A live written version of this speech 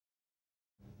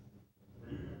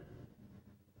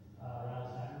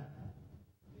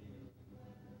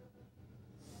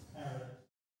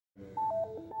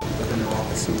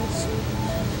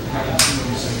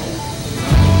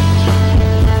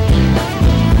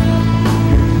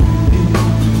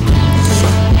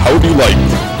would be like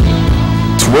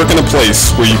to work in a place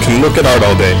where you can look at art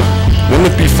all day? Wouldn't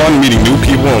it be fun meeting new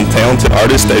people and talented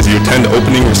artists as you attend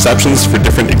opening receptions for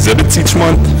different exhibits each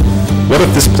month? What if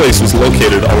this place was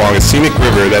located along a scenic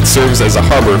river that serves as a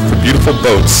harbor for beautiful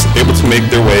boats able to make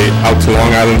their way out to Long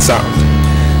Island Sound?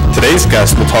 Today's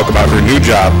guest will talk about her new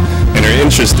job and her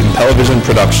interest in television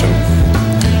production.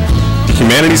 The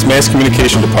Humanities Mass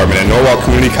Communication Department at Norwalk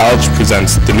Community College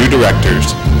presents The New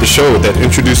Directors, the show that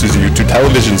introduces you to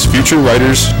television's future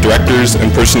writers, directors,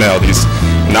 and personalities.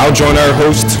 Now join our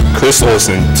host, Chris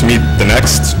Olson, to meet the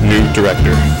next new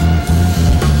director.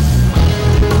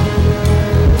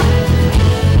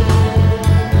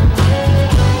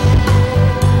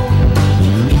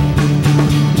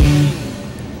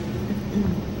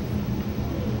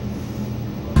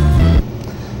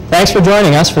 Thanks for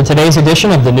joining us for today's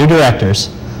edition of The New Directors.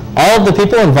 All of the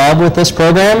people involved with this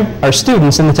program are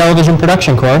students in the television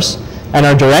production course and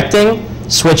are directing,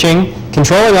 switching,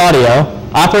 controlling audio,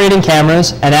 operating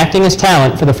cameras, and acting as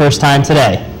talent for the first time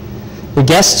today. The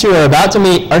guests you are about to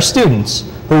meet are students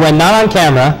who, when not on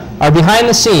camera, are behind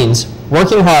the scenes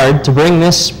working hard to bring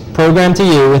this program to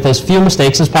you with as few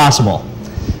mistakes as possible.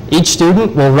 Each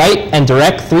student will write and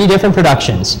direct 3 different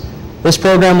productions. This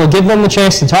program will give them the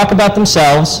chance to talk about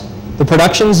themselves, the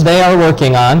productions they are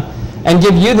working on, and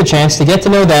give you the chance to get to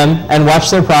know them and watch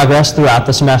their progress throughout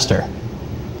the semester.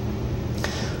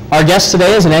 Our guest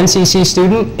today is an NCC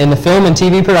student in the Film and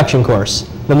TV Production course,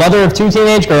 the mother of 2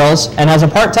 teenage girls, and has a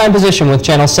part-time position with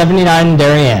Channel 79 in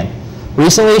Darien.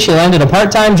 Recently, she landed a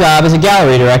part-time job as a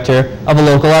gallery director of a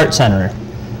local art center.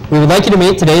 We would like you to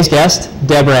meet today's guest,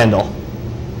 Deb Randall.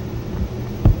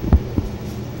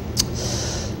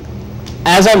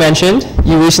 As I mentioned,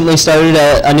 you recently started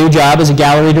a new job as a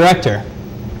gallery director.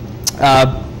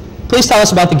 Please tell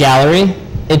us about the gallery,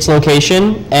 its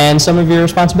location, and some of your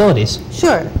responsibilities.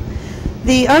 Sure.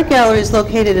 The art gallery is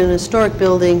located in a historic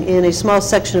building in a small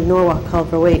section of Norwalk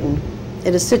called Rowayton.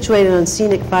 It is situated on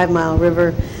scenic 5 Mile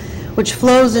River, which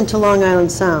flows into Long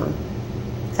Island Sound.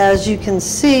 As you can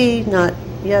see, not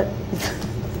yet,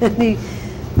 many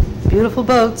beautiful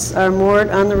boats are moored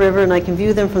on the river, and I can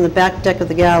view them from the back deck of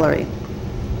the gallery.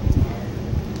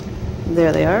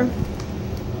 There they are.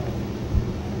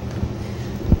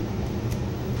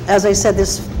 As I said,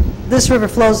 this river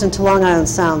flows into Long Island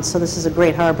Sound, so this is a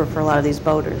great harbor for a lot of these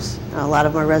boaters. A lot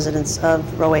of them are residents of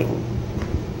Rowayton.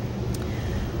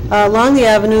 Along the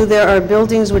avenue, there are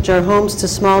buildings which are homes to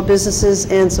small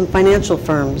businesses and some financial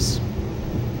firms.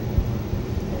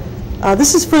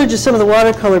 This is footage of some of the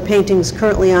watercolor paintings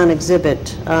currently on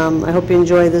exhibit. I hope you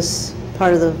enjoy this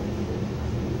part of the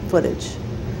footage.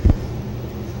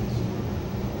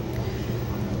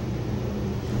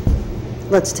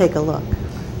 Let's take a look.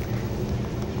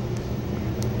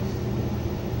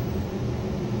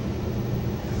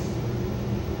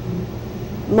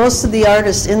 Most of the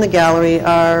artists in the gallery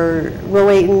are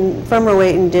from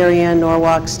Rowayton, Darien,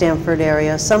 Norwalk, Stamford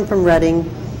area, some from Reading.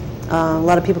 A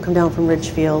lot of people come down from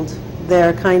Ridgefield.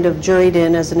 They're kind of juried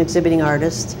in as an exhibiting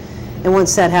artist. And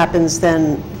once that happens,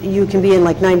 then you can be in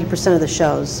like 90% of the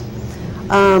shows.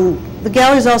 The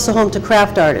gallery is also home to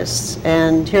craft artists,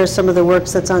 and here are some of the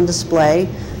works that's on display.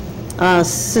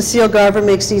 Cecile Garver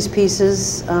makes these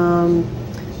pieces.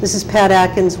 This is Pat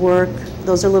Atkins' work.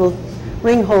 Those are little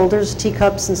ring holders,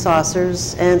 teacups and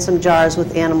saucers, and some jars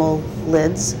with animal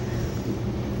lids.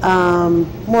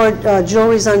 More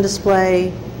jewelry's on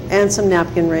display, and some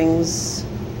napkin rings.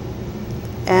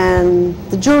 And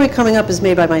the jewelry coming up is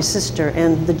made by my sister,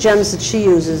 and the gems that she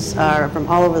uses are from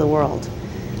all over the world.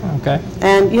 Okay.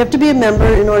 And you have to be a member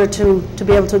in order to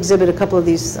be able to exhibit a couple of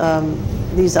these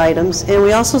items. And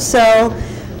we also sell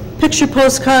picture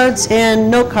postcards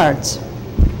and note cards.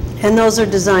 And those are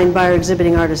designed by our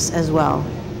exhibiting artists as well.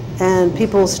 And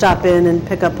people will stop in and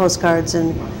pick up postcards,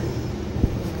 and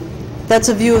that's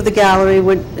a view of the gallery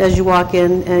as you walk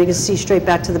in, and you can see straight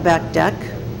back to the back deck.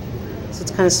 So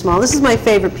it's kind of small. This is my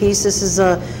favorite piece. This is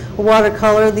a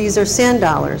watercolor. These are sand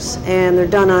dollars, and they're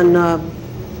done on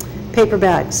paper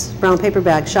bags, brown paper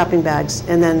bags, shopping bags,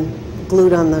 and then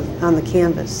glued on the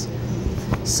canvas.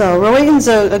 So Rowayton's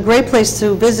a great place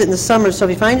to visit in the summer, so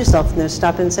if you find yourself in there,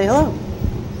 stop in and say hello.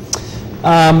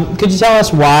 Could you tell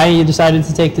us why you decided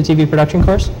to take the TV production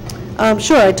course?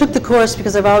 Sure. I took the course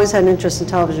because I've always had an interest in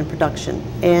television production,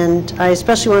 and I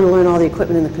especially want to learn all the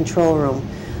equipment in the control room.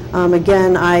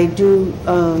 Again, I do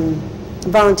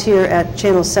volunteer at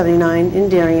Channel 79 in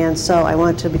Darien, so I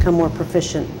want to become more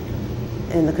proficient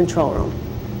in the control room.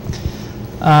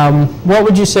 What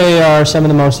would you say are some of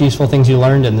the most useful things you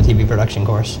learned in the TV production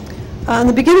course? In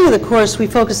the beginning of the course, we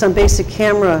focused on basic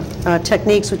camera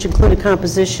techniques, which included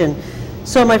composition.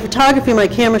 So my photography, my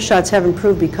camera shots have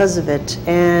improved because of it,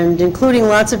 and including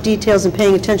lots of details and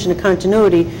paying attention to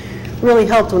continuity really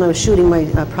helped when I was shooting my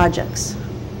projects.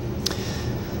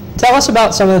 Tell us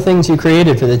about some of the things you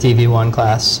created for the TV1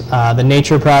 class, the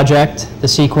nature project, the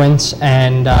sequence,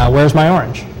 and Where's My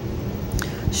Orange?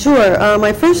 Sure.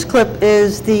 My first clip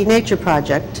is the nature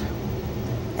project,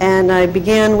 and I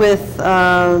began with,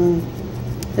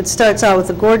 it starts out with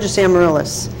a gorgeous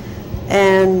amaryllis,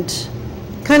 and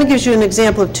kind of gives you an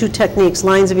example of two techniques,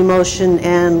 lines of emotion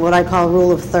and what I call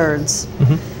rule of thirds.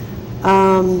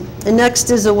 And next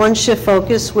is a one-shift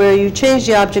focus, where you change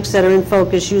the objects that are in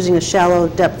focus using a shallow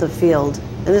depth of field.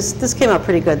 And this came out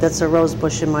pretty good. That's a rose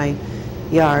bush in my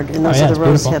yard, and those are the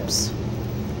rose hips.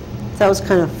 That was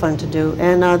kind of fun to do.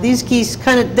 And these geese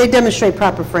they demonstrate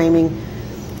proper framing.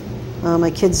 My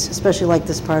kids especially like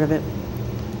this part of it.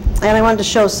 And I wanted to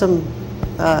show some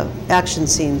action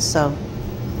scenes, so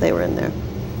they were in there.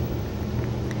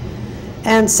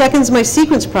 And second's my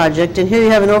sequence project, and here you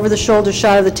have an over-the-shoulder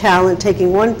shot of the talent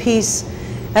taking one piece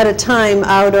at a time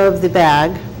out of the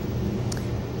bag.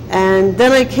 And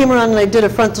then I came around and I did a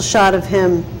frontal shot of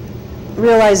him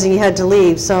realizing he had to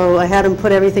leave, so I had him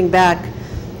put everything back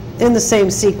in the same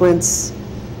sequence,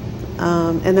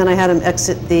 and then I had him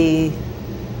exit the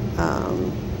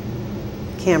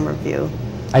camera view.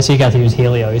 I see you got to use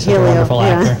Helio. He's such a wonderful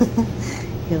actor.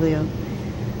 Helio.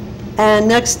 And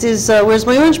next is Where's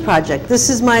My Orange project. This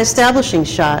is my establishing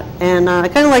shot, and I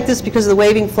kind of like this because of the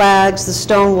waving flags, the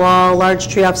stone wall, large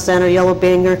tree off center, yellow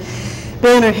banner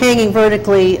hanging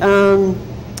vertically. And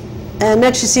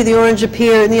next you see the orange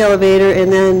appear in the elevator,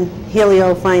 and then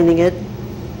Helio finding it.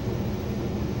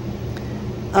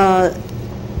 So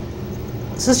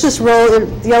it's just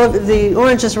the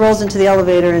orange just rolls into the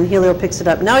elevator, and Helio picks it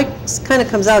up. Now he kind of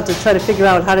comes out to try to figure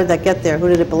out how did that get there, who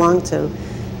did it belong to,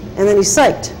 and then he's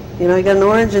psyched. You know, he got an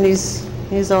orange, and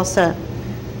he's all set.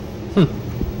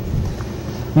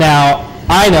 Now,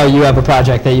 I know you have a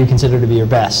project that you consider to be your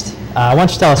best. Why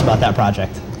don't you tell us about that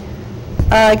project?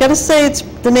 I got to say it's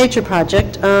the nature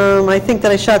project. I think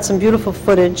that I shot some beautiful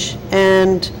footage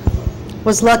and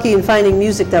was lucky in finding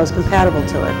music that was compatible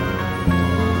to it.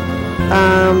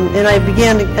 And I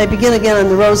begin again on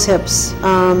the rose hips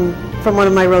from one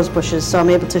of my rose bushes, so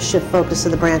I'm able to shift focus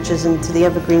of the branches and to the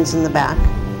evergreens in the back.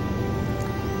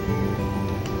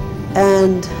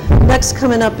 And next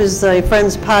coming up is a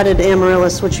friend's potted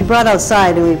amaryllis, which we brought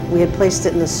outside, and we had placed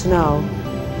it in the snow,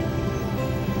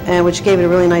 and which gave it a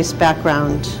really nice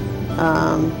background.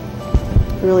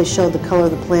 It really showed the color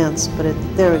of the plants, but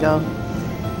there we go.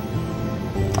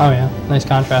 Oh yeah, nice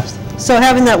contrast. So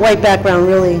having that white background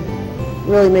really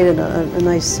made it a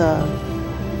nice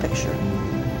picture.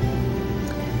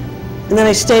 And then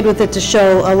I stayed with it to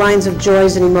show lines of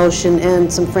joys and emotion and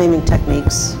some framing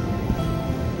techniques.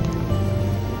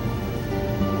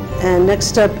 And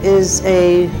next up is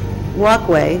a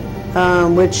walkway,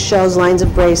 which shows lines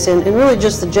of grace and really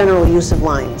just the general use of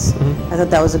lines. I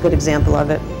thought that was a good example of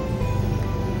it.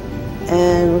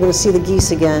 And we're going to see the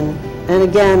geese again. And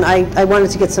again, I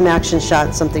wanted to get some action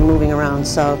shots, something moving around,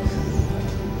 so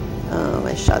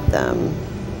I shot them.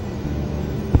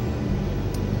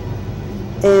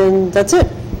 And that's it.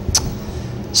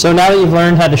 So now that you've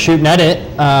learned how to shoot and edit,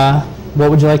 what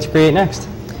would you like to create next?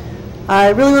 I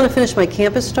really want to finish my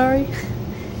campus story,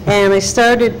 and I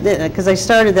started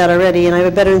that already, and I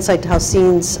have a better insight to how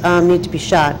scenes need to be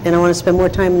shot, and I want to spend more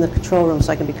time in the control room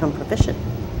so I can become proficient.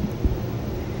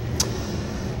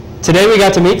 Today we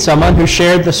got to meet someone who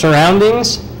shared the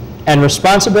surroundings and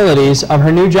responsibilities of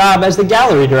her new job as the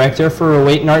gallery director for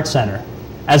Rowayton Arts Center.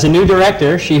 As a new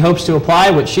director, she hopes to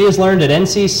apply what she has learned at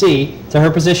NCC to her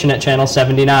position at Channel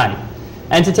 79,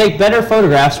 and to take better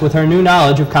photographs with her new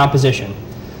knowledge of composition.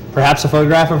 Perhaps a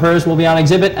photograph of hers will be on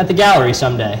exhibit at the gallery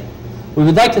someday. We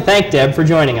would like to thank Deb for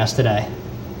joining us today.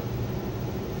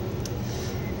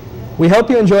 We hope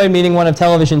you enjoy meeting one of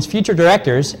television's future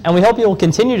directors, and we hope you will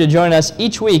continue to join us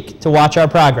each week to watch our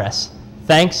progress.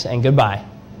 Thanks and goodbye.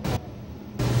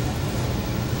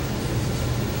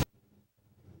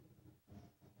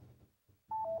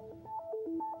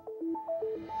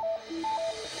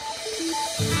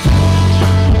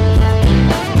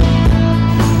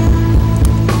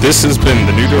 This has been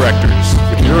The New Directors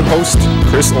with your host,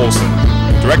 Chris Olson,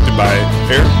 directed by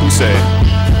Eric Bousset.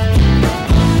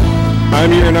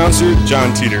 I'm your announcer,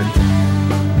 John Teeter.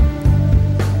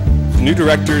 The New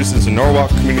Directors is a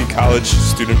Norwalk Community College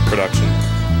student production.